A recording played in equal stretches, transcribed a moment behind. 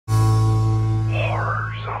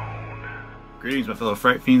Greetings, my fellow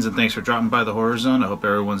Fright Fiends, and thanks for dropping by the Horror Zone. I hope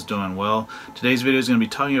everyone's doing well. Today's video is going to be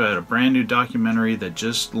telling you about a brand new documentary that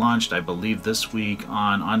just launched, I believe, this week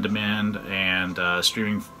on-demand and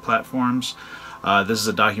streaming platforms. This is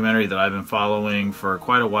a documentary that I've been following for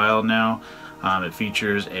quite a while now. It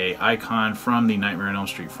features an icon from the Nightmare on Elm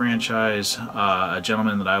Street franchise, a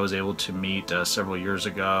gentleman that I was able to meet several years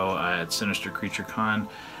ago at Sinister Creature Con.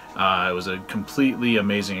 It was a completely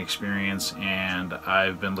amazing experience, and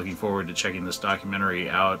I've been looking forward to checking this documentary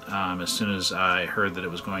out as soon as I heard that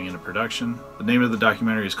it was going into production. The name of the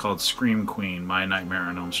documentary is called Scream Queen, My Nightmare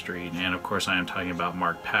on Elm Street, and of course I am talking about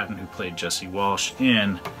Mark Patton, who played Jesse Walsh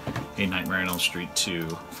in A Nightmare on Elm Street 2,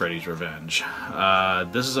 Freddy's Revenge.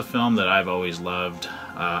 This is a film that I've always loved.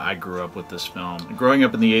 I grew up with this film. Growing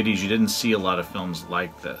up in the 80s, you didn't see a lot of films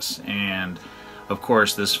like this, and of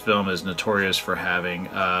course, this film is notorious for having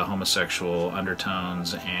homosexual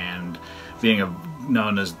undertones and being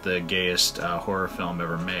known as the gayest horror film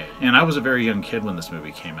ever made. And I was a very young kid when this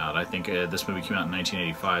movie came out. I think this movie came out in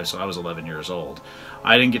 1985, so I was 11 years old.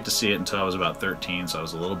 I didn't get to see it until I was about 13, so I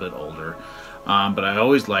was a little bit older. But I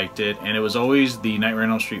always liked it, and it was always the Nightmare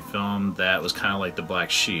on Elm Street film that was kind of like the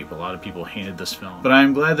black sheep. A lot of people hated this film. But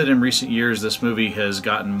I'm glad that in recent years this movie has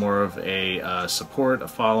gotten more of a support, a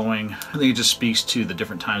following. I think it just speaks to the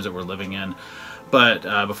different times that we're living in.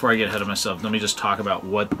 But before I get ahead of myself, let me just talk about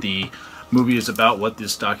what the movie is about, what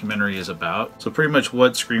this documentary is about. So pretty much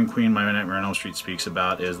what Scream Queen, My Nightmare on Elm Street speaks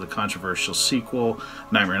about is the controversial sequel,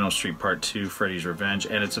 Nightmare on Elm Street Part 2, Freddy's Revenge,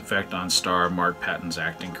 and its effect on star Mark Patton's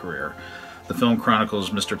acting career. The film chronicles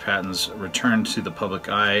Mr. Patton's return to the public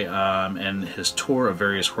eye and his tour of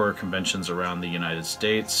various horror conventions around the United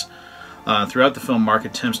States. Throughout the film, Mark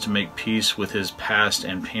attempts to make peace with his past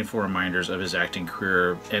and painful reminders of his acting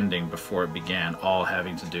career ending before it began, all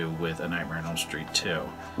having to do with A Nightmare on Elm Street 2.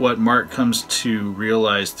 What Mark comes to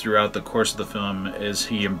realize throughout the course of the film is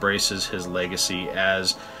he embraces his legacy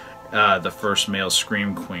as the first male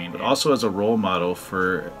Scream Queen, but also as a role model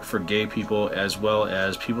for gay people as well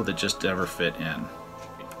as people that just never fit in.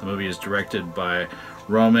 The movie is directed by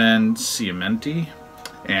Roman Clemente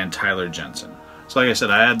and Tyler Jensen. So like I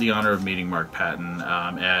said, I had the honor of meeting Mark Patton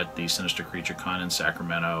at the Sinister Creature Con in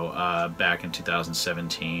Sacramento back in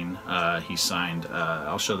 2017. He signed,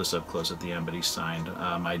 I'll show this up close at the end, but he signed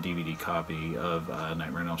my DVD copy of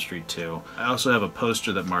Nightmare on Elm Street 2. I also have a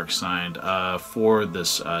poster that Mark signed for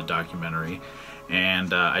this documentary.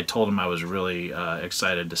 And I told him I was really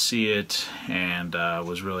excited to see it, and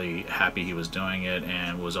was really happy he was doing it,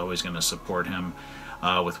 and was always going to support him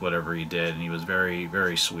with whatever he did. And he was very,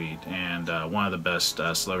 very sweet, and one of the best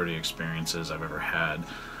celebrity experiences I've ever had.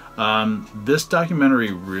 This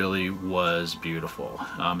documentary really was beautiful.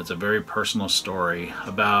 It's a very personal story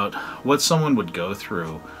about what someone would go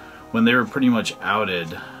through when they were pretty much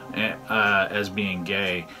outed as being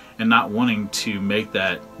gay and not wanting to make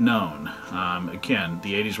that known. Again,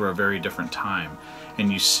 the 80s were a very different time,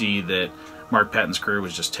 and you see that Mark Patton's career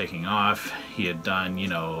was just taking off. He had done, you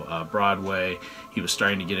know, Broadway. He was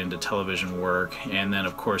starting to get into television work, and then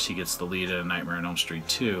of course he gets the lead in Nightmare on Elm Street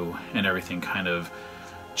 2, and everything kind of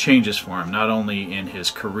changes for him, not only in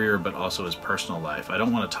his career but also his personal life. I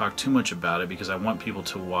don't want to talk too much about it because I want people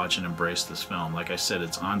to watch and embrace this film. Like I said,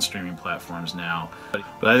 it's on streaming platforms now,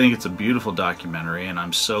 but I think it's a beautiful documentary, and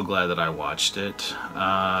I'm so glad that I watched it.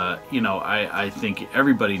 You know, I think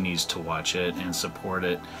everybody needs to watch it and support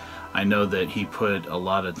it. I know that he put a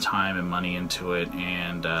lot of time and money into it,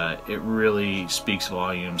 and it really speaks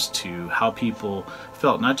volumes to how people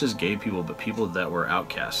felt, not just gay people, but people that were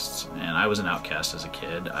outcasts. And I was an outcast as a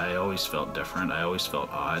kid. I always felt different. I always felt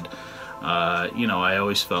odd. You know, I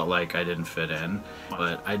always felt like I didn't fit in.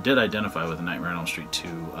 But I did identify with Nightmare on Elm Street 2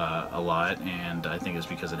 a lot, and I think it's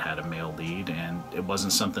because it had a male lead, and it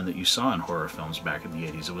wasn't something that you saw in horror films back in the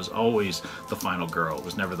 80s. It was always the final girl. It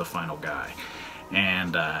was never the final guy.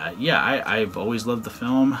 And yeah, I've always loved the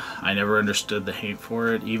film. I never understood the hate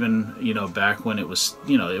for it, even, you know, back when it was,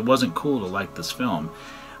 you know, it wasn't cool to like this film.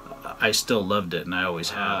 I still loved it, and I always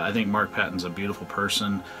have. I think Mark Patton's a beautiful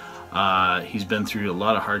person. He's been through a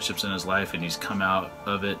lot of hardships in his life, and he's come out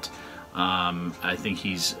of it. I think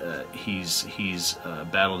he's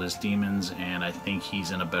battled his demons, and I think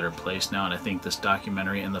he's in a better place now. And I think this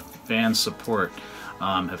documentary and the fans' support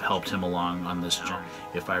have helped him along on this journey.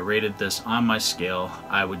 If I rated this on my scale,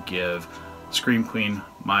 I would give Scream Queen,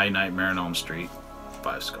 My Nightmare on Elm Street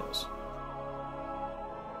 5 skulls.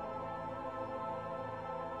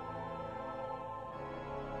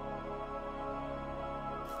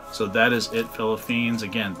 So that is it, fellow fiends.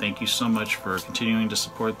 Again, thank you so much for continuing to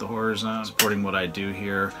support the Horror Zone, supporting what I do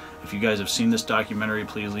here. If you guys have seen this documentary,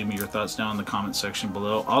 please leave me your thoughts down in the comment section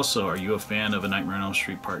below. Also, are you a fan of A Nightmare on Elm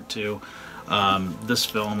Street Part 2? This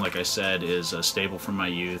film, like I said, is a staple from my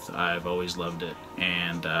youth. I've always loved it,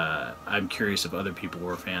 and I'm curious if other people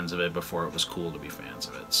were fans of it before it was cool to be fans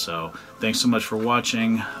of it. So thanks so much for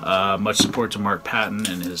watching. Much support to Mark Patton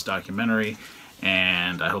and his documentary,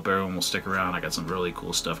 and I hope everyone will stick around. I got some really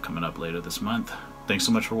cool stuff coming up later this month. Thanks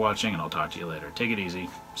so much for watching, and I'll talk to you later. Take it easy.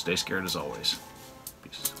 Stay scared as always.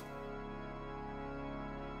 Peace.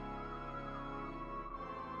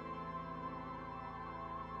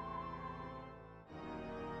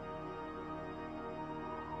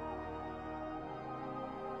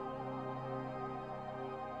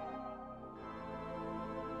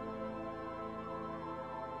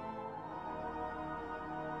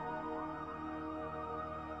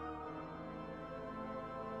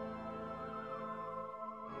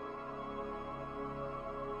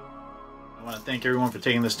 I want to thank everyone for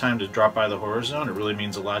taking this time to drop by the Horror Zone. It really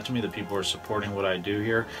means a lot to me that people are supporting what I do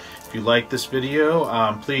here. If you like this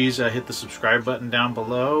video, please hit the subscribe button down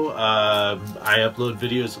below. I upload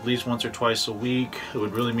videos at least once or twice a week. It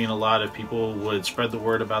would really mean a lot if people would spread the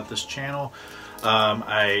word about this channel.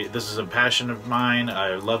 This is a passion of mine.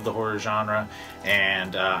 I love the horror genre,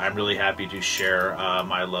 and I'm really happy to share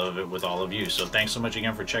my love of it with all of you. So thanks so much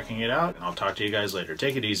again for checking it out, and I'll talk to you guys later.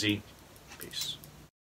 Take it easy. Peace.